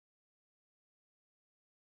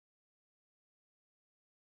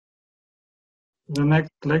The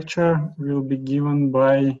next lecture will be given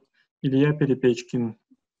by Ilya Perepechkin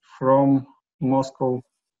from Moscow.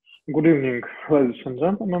 Good evening, ladies and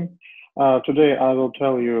gentlemen. Today I will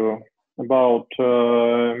tell you about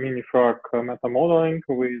Minifrac metamodeling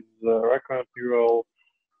with Recurrent Neural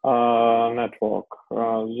Network.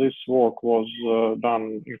 This work was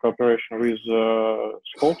done in cooperation with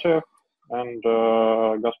Skoltech and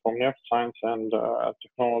Gazprom Neft Science and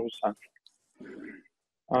Technology Center.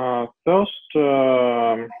 First,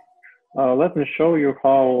 let me show you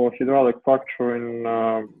how hydraulic fracturing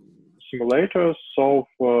simulators solve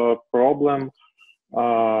problem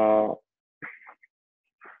of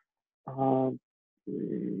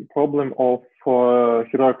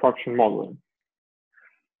hydraulic fracturing modeling.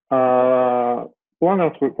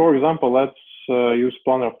 For example, let's use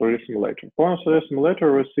planar 3D simulator. Planar 3D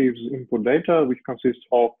simulator receives input data, which consists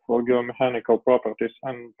of geomechanical properties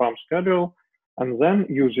and pump schedule, and then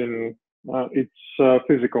using its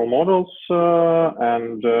physical models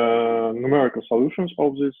and numerical solutions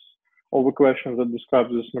of the equation that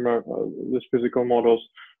describes these physical models,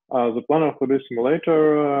 the planar 3D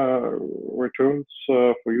simulator returns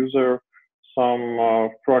for user some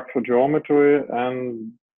fracture geometry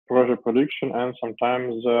and pressure prediction, and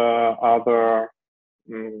sometimes other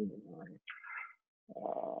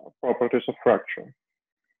properties of fracture.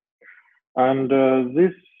 And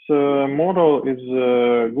this model is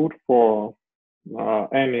good for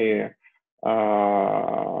any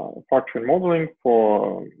fracturing modeling,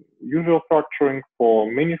 for usual fracturing, for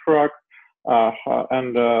Minifrac,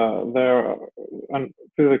 and they're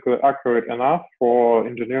physically accurate enough for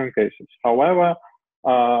engineering cases. However,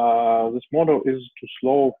 this model is too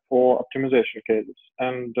slow for optimization cases,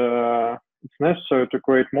 and it's necessary to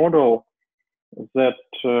create model that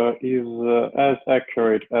is as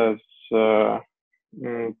accurate as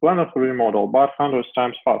planar 3D model, but hundreds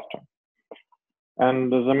times faster. And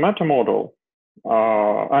the meta model,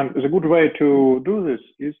 and the good way to do this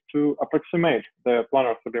is to approximate the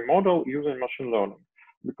planar 3D model using machine learning,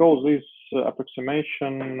 because this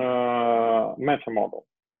approximation meta model.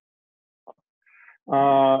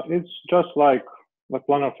 It's just like the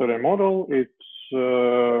planar 3D model. It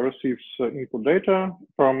receives input data,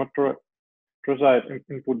 parameterized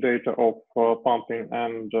input data of pumping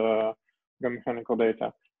and mechanical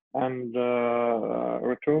data, and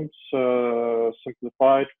returns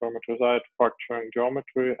simplified parameterized fracturing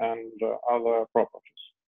geometry and other properties.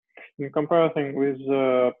 In comparison with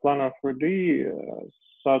planar 3D,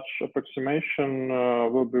 such approximation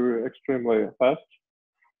will be extremely fast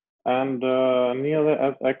and nearly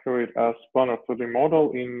as accurate as planar 3D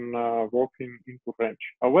model in working input range.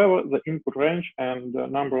 However, the input range and the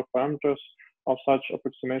number of parameters of such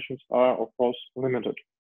approximations are, of course, limited.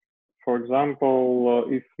 For example,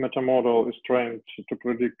 if metamodel is trained to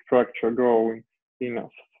predict fracture growing in a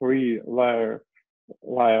 3-layer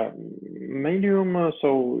medium,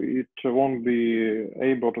 so it won't be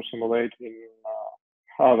able to simulate in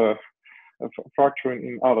other fracturing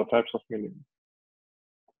in other types of medium.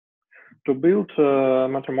 To build a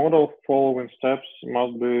metamodel, following steps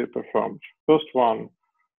must be performed. First one,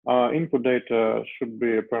 input data should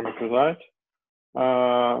be parameterized.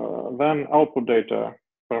 Then output data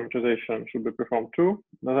parameterization should be performed too.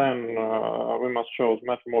 Then we must choose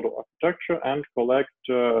metamodel architecture and collect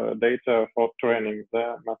data for training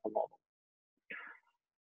the metamodel.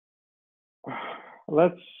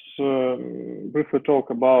 Let's briefly talk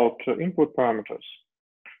about input parameters.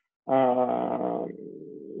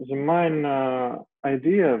 The main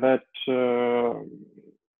idea that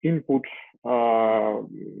input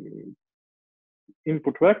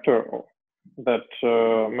vector that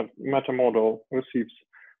metamodel receives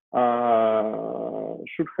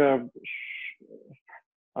shouldn't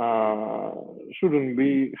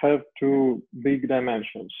have too big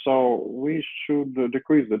dimensions. So we should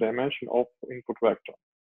decrease the dimension of input vector.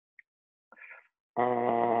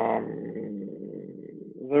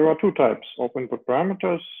 There are two types of input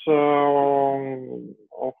parameters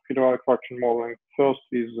of hydraulic fracturing modeling. First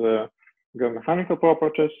is geomechanical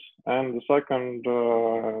properties, and the second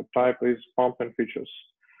type is pumping features.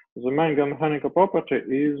 The main geomechanical property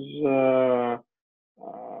is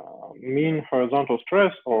mean horizontal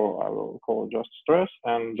stress, or I will call it just stress,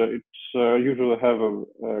 and it's usually have a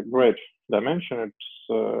great dimension. It's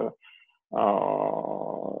a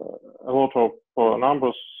lot of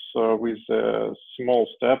numbers with a small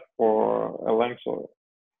step for a length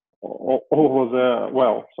over the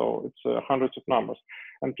well, so it's hundreds of numbers.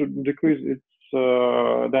 And to decrease its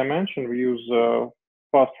dimension, we use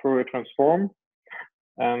fast Fourier transform,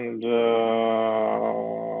 and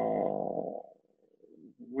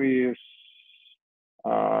we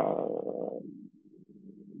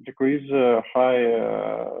increase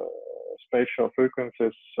high spatial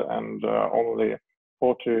frequencies and only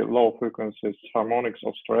 40 low frequencies harmonics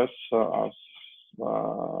of stress are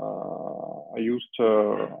used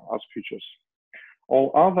as features.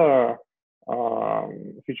 All other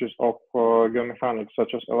features of geomechanics,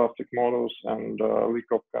 such as elastic models and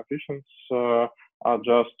leak-off coefficients, are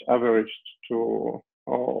just averaged to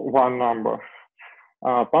one number.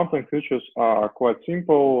 Pumping features are quite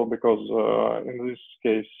simple because in this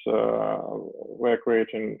case we're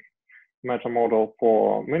creating metamodel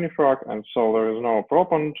for Minifrac, and so there is no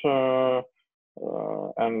propant,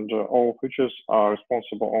 and all features are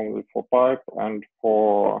responsible only for pipe and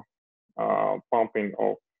for pumping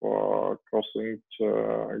of cross-linked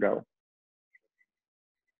gel.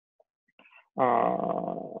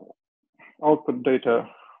 Output data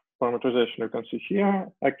parameterization you can see here.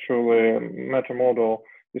 Actually, metamodel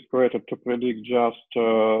is created to predict just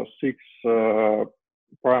 6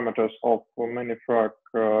 parameters of Minifrac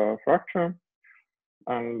fracture,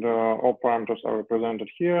 and all parameters are represented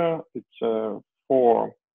here. It's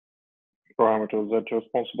 4 parameters that are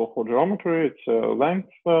responsible for geometry. It's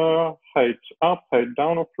length, height up, height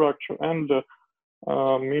down of fracture, and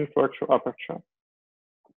mean fracture aperture.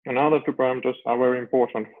 Another 2 parameters are very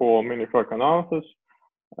important for Minifrac analysis.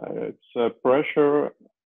 It's pressure,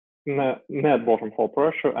 net bottom hole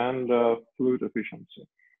pressure, and fluid efficiency.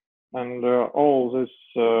 And all these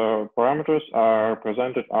parameters are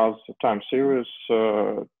presented as time series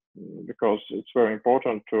because it's very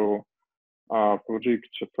important to predict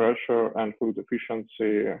pressure and fluid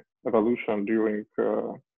efficiency evolution during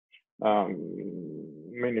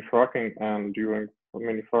mini-fracking and during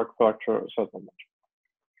mini-frac fracture settlement.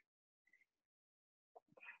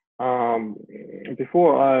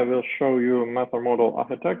 Before I will show you metamodel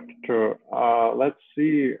architecture, let's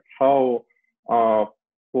see how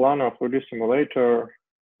planar 3D simulator,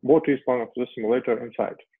 what is planar 3D simulator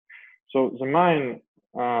inside. So the main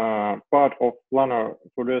part of planar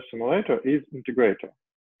 3D simulator is integrator.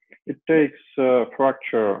 It takes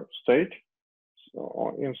fracture state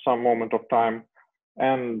in some moment of time,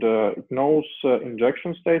 and it knows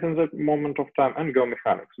injection state in that moment of time, and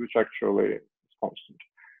geomechanics, which actually is constant.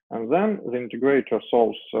 And then the integrator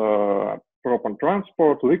solves propant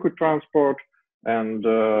transport, liquid transport, and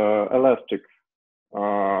elastic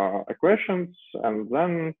equations, and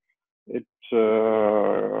then it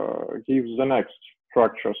gives the next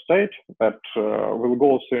fracture state that will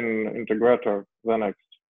go in integrator the next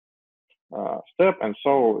step, and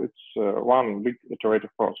so it's one big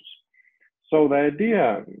iterative process. So the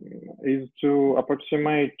idea is to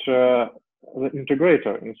approximate the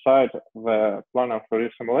integrator inside the planar 3D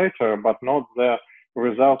simulator, but not the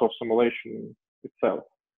result of simulation itself.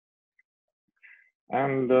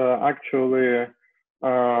 And actually,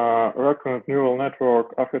 recurrent neural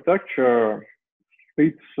network architecture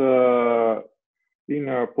fits in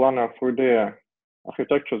a planar 3D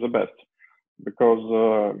architecture the best, because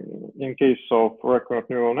in case of recurrent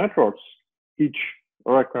neural networks, each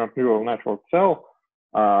recurrent neural network cell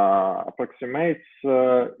approximates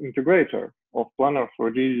integrator of planar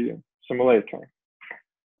 3D simulator.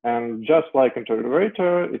 And just like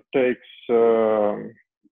integrator, it takes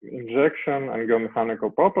injection and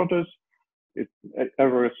geomechanical properties.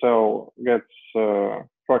 Every cell gets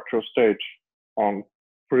fracture state on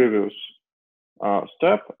previous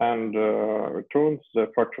step and returns the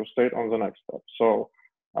fracture state on the next step. So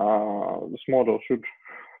this model should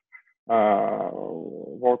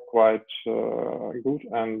work quite good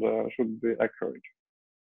and should be accurate.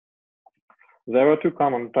 There are 2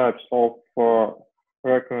 common types of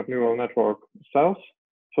recurrent neural network cells.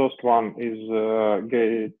 First one is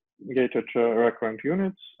gated recurrent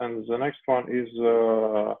units, and the next one is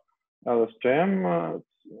LSTM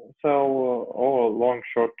cell or long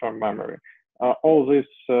short-term memory. All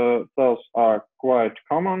these cells are quite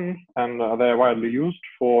common, and they are widely used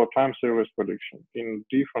for time series prediction in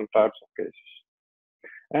different types of cases.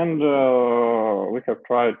 And we have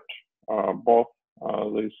tried both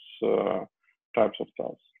these types of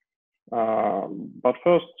cells. But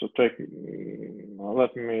first,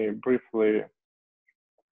 let me briefly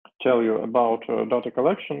tell you about data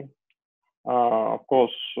collection. Of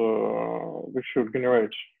course, we should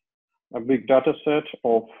generate a big data set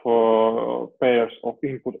of pairs of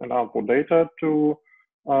input and output data to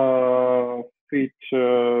fit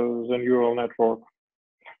the neural network.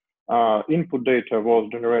 Input data was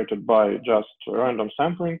generated by just random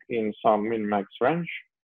sampling in some min-max range.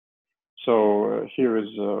 So here is,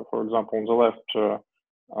 for example, on the left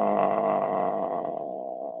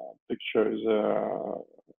picture is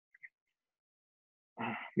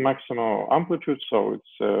maximal amplitude, so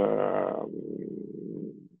it's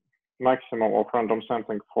maximum of random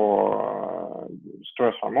sampling for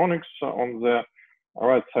stress harmonics. On the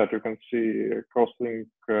right side, you can see crosslink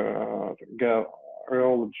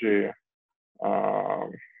rheology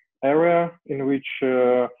area in which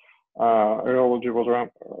rheology was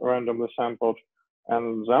randomly sampled, and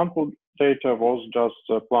the sample data was just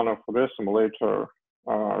planar Fourier simulator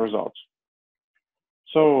results.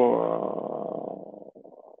 So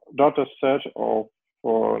data set of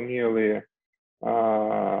nearly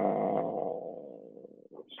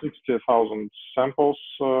 60,000 samples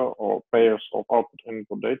or pairs of output and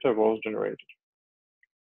input data was generated.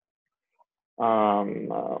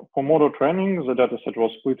 For model training, the dataset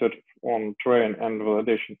was split on train and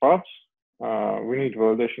validation parts. We need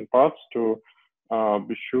validation parts to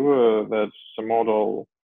be sure that the model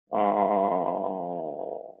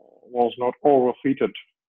was not overfitted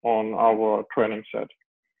on our training set.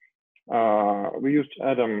 We used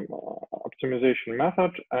ADAM optimization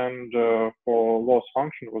method, and for loss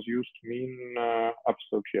function was used mean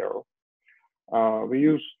absolute error. We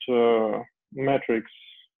used metrics,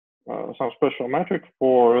 some special metric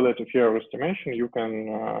for relative error estimation. You can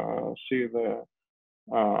see the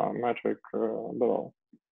metric below.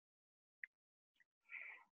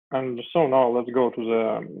 And so now let's go to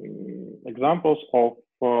the examples of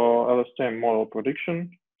LSTM model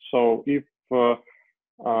prediction. So if the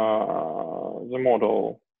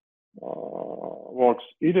model works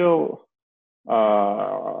ideal,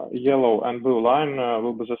 yellow and blue line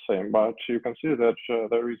will be the same, but you can see that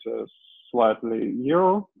there is a slightly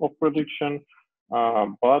error of prediction,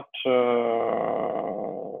 but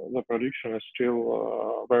the prediction is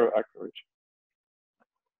still very accurate.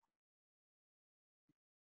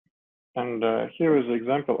 And here is an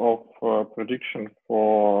example of prediction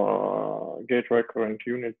for gate recurrent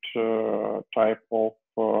unit type of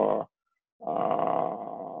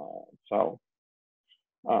cell.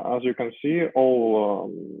 As you can see,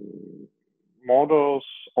 all models,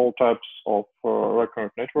 all types of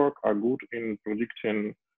recurrent network are good in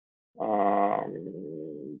predicting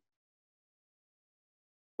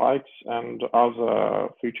spikes and other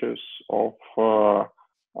features of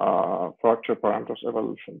fracture parameters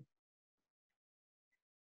evolution.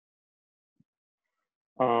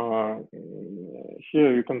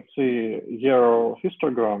 Here you can see error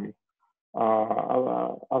histogram.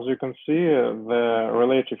 As you can see, the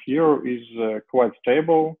relative error is quite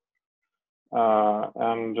stable,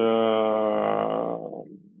 and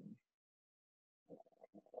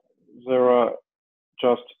there are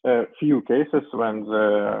just a few cases when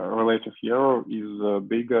the relative error is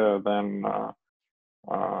bigger than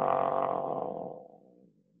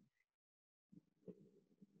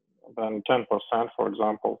 10%, for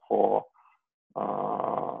example, for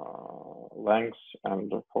length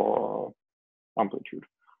and for amplitude.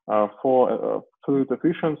 For fluid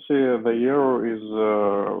efficiency, the error is,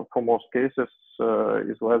 for most cases,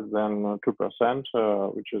 is less than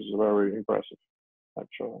 2%, which is very impressive,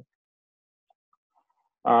 actually.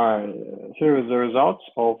 Here is the results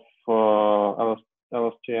of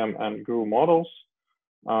LSTM and GRU models.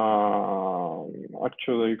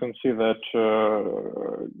 Actually, you can see that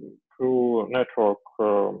GRU network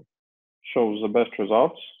shows the best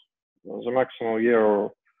results. The maximal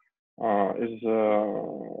error is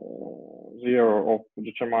the error of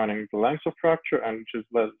determining the length of fracture, and which is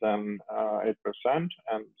less than 8%,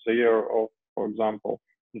 and the error of, for example,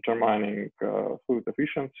 determining fluid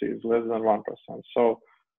efficiency is less than 1%. So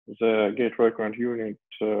the gate recurrent unit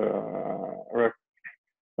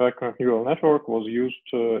recurrent neural network was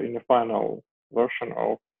used in the final version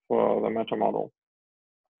of the meta model.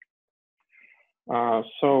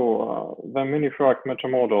 So the Minifrac meta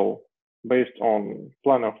model based on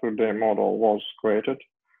planar Fourier model was created.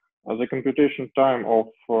 The computation time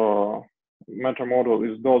of meta model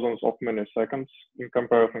is dozens of milliseconds in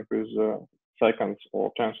comparison with seconds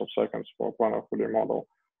or tens of seconds for planar Fourier model.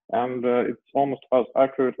 And it's almost as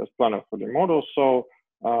accurate as planar Fourier model. So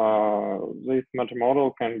this meta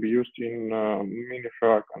model can be used in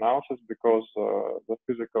Minifrac analysis because the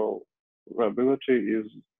physical reliability is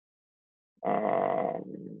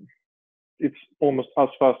it's almost as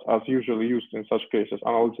fast as usually used in such cases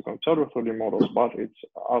analytical observer Fourier models, but it's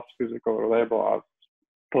as physical reliable as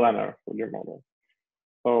planar Fourier model.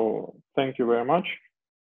 So thank you very much.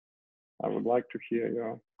 I would like to hear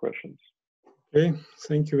your questions. Okay,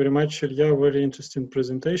 thank you very much, Ilya. Very interesting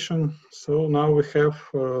presentation. So now we have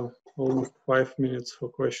almost 5 minutes for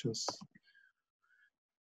questions.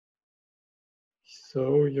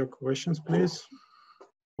 So your questions, please.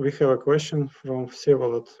 We have a question from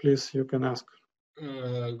Vsevolod. Please, you can ask.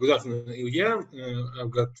 Good afternoon, Ilya. I've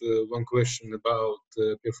got one question about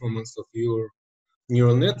the performance of your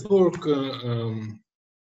neural network.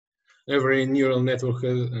 Every neural network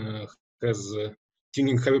has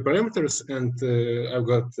tuning hyperparameters, and I've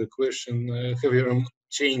got a question: have you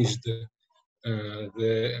changed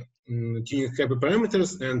the tuning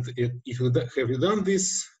hyperparameters? And if you have you done this,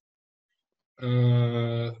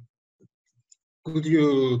 could you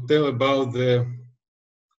tell about the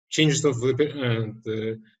changes of the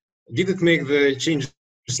did it make the changes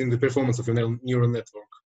in the performance of a neural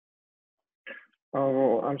network?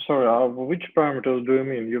 Oh, I'm sorry. Which parameters do you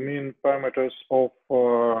mean? You mean parameters of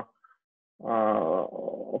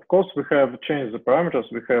course, we have changed the parameters.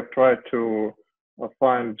 We have tried to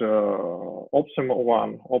find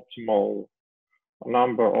optimal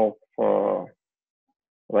number of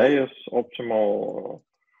layers, optimal.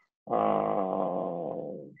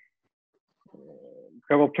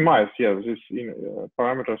 Have optimized, yes, these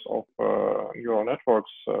parameters of neural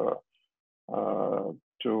networks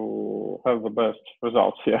to have the best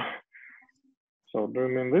results. Yeah. So, do you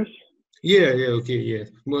mean this? Yeah. Okay. Yeah.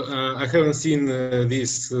 Well, I haven't seen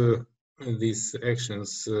these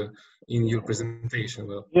actions in your presentation.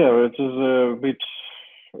 Well. Yeah, it is a bit.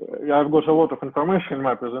 I've got a lot of information in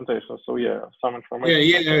my presentation, so yeah, some information.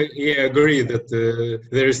 Yeah. I agree that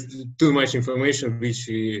there is too much information which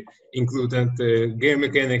include game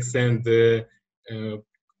mechanics and the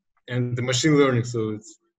machine learning. So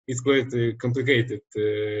it's quite a complicated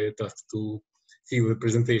task to fill the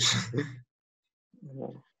presentation.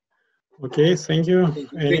 Okay, thank you.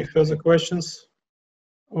 Any further questions?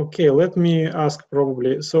 Okay, let me ask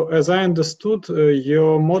probably. So as I understood,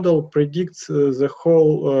 your model predicts the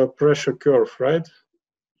whole pressure curve, right?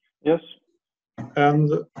 Yes. And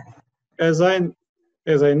as I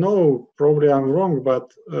know, probably I'm wrong,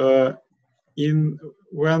 but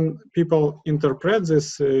when people interpret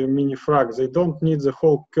this Minifrac, they don't need the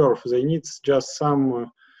whole curve. They need just some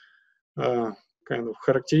kind of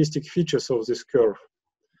characteristic features of this curve.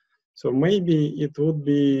 So maybe it would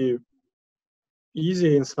be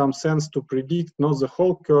easy in some sense to predict not the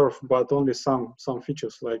whole curve, but only some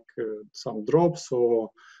features like some drops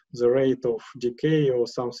or the rate of decay or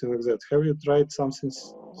something like that. Have you tried something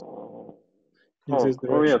in this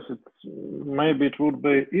direction? Yes, maybe it would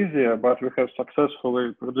be easier, but we have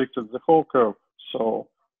successfully predicted the whole curve. So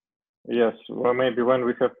yes, well, maybe when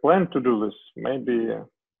we have planned to do this, maybe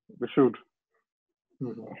we should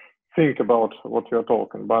think about what we are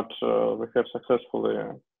talking. But we have successfully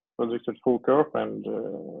predicted full curve, and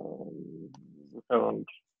we haven't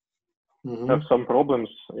have some problems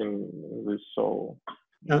in this. So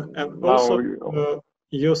and also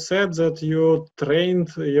you said that you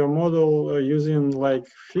trained your model using like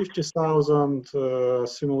 50,000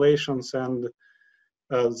 simulations, and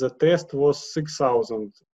the test was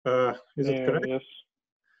 6,000. Is it correct? Yes.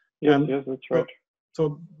 Yes, that's right.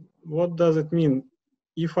 So what does it mean?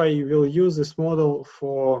 If I will use this model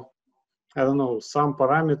for, I don't know, some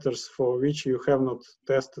parameters for which you have not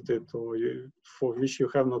tested it or for which you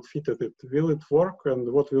have not fitted it, will it work,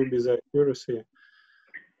 and what will be the accuracy?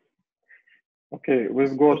 Okay,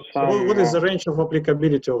 we've got some. What is the range of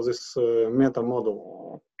applicability of this meta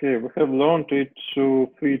model? Okay, we have learned it to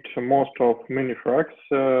fit most of Minifracs.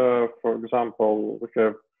 For example, we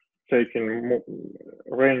have taken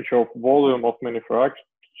range of volume of Minifracs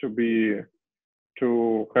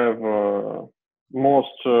to have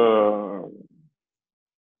most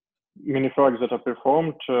Minifracs that are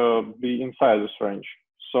performed be inside this range.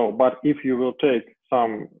 So, but if you will take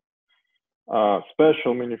some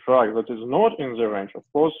special Minifrac that is not in the range, of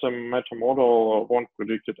course, a meta model won't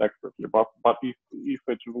predict it accurately. But if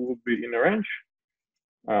it will be in a range,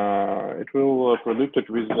 it will predict it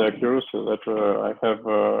with the accuracy that I have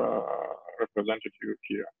represented you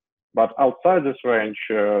here. But outside this range,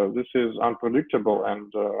 this is unpredictable,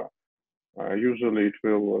 and usually it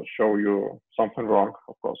will show you something wrong,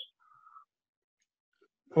 of course.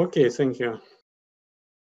 Okay, thank you.